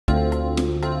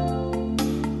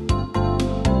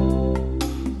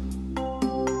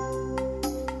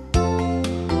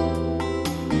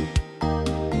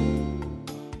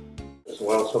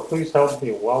So please help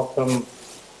me welcome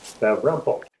Bev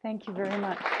Rempel. Thank you very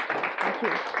much. Thank you.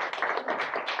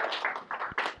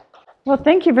 Well,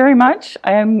 thank you very much.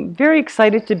 I'm very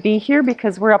excited to be here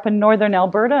because we're up in northern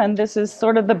Alberta, and this is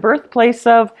sort of the birthplace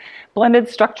of blended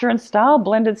structure and style,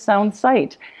 blended sound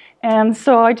sight. And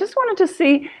so I just wanted to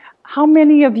see how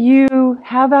many of you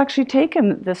have actually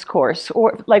taken this course,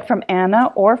 or like from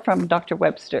Anna or from Dr.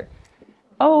 Webster.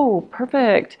 Oh,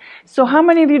 perfect. So how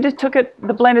many of you just took it,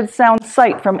 the blended sound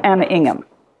sight from Anna Ingham?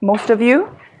 Most of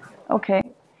you? Okay.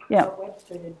 Yeah.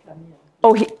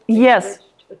 Oh, yes.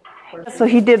 So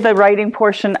he did the writing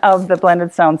portion of the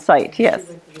blended sound sight.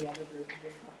 Yes.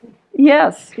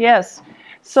 Yes, yes.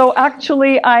 So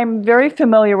actually, I'm very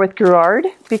familiar with Grouard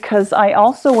because I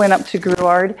also went up to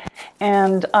Grouard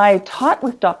and I taught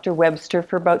with Dr. Webster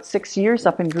for about 6 years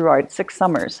up in Grouard, 6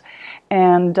 summers.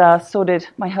 And so did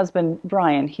my husband,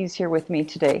 Bryan. He's here with me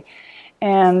today.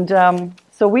 And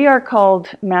so we are called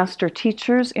master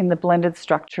teachers in the blended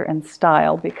structure and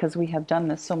style because we have done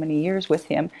this so many years with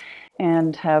him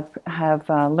and have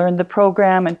learned the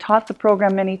program and taught the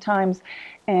program many times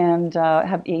and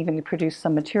have even produced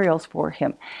some materials for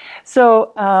him.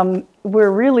 So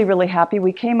we're really, really happy.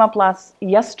 We came up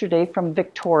yesterday from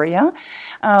Victoria,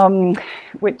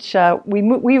 which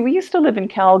we used to live in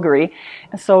Calgary,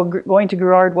 so going to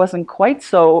Grouard wasn't quite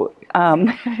so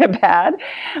bad.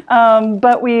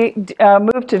 But we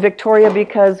moved to Victoria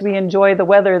because we enjoy the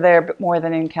weather there more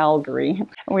than in Calgary.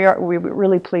 We were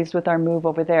really pleased with our move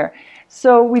over there.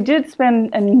 So we did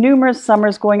spend numerous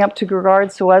summers going up to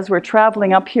Grouard. So as we're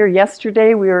traveling up here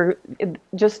yesterday, we were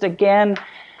just again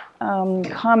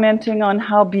commenting on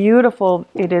how beautiful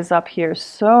it is up here.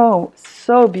 So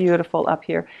beautiful up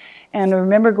here. And I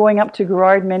remember going up to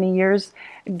Grouard many years,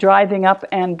 driving up,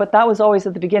 but that was always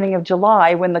at the beginning of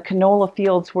July when the canola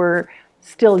fields were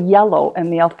still yellow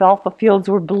and the alfalfa fields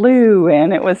were blue,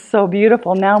 and it was so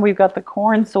beautiful. Now we've got the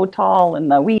corn so tall and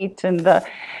the wheat and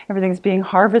everything's being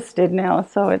harvested now.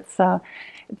 So it's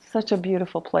such a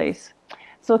beautiful place.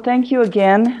 So thank you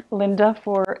again, Linda,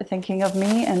 for thinking of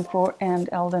me, and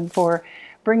Eldon for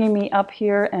bringing me up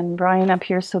here and Bryan up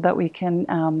here so that we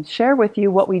can share with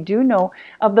you what we do know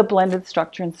of the blended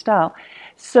structure and style.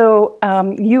 So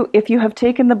if you have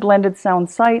taken the blended sound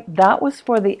sight, that was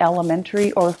for the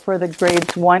elementary or for the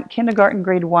grades 1, kindergarten,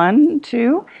 grade 1,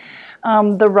 2.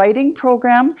 The writing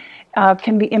program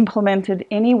can be implemented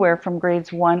anywhere from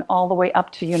grades 1 all the way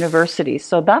up to university.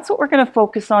 So that's what we're going to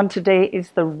focus on today,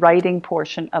 is the writing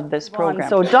portion of this program.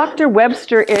 So Dr.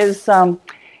 Webster is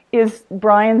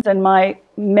Bryan's and my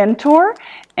mentor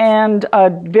and a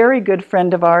very good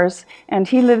friend of ours, and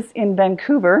he lives in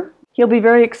Vancouver. He'll be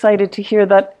very excited to hear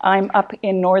that I'm up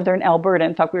in northern Alberta.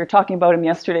 In fact, we were talking about him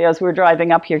yesterday as we were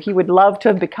driving up here. He would love to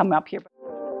have come up here.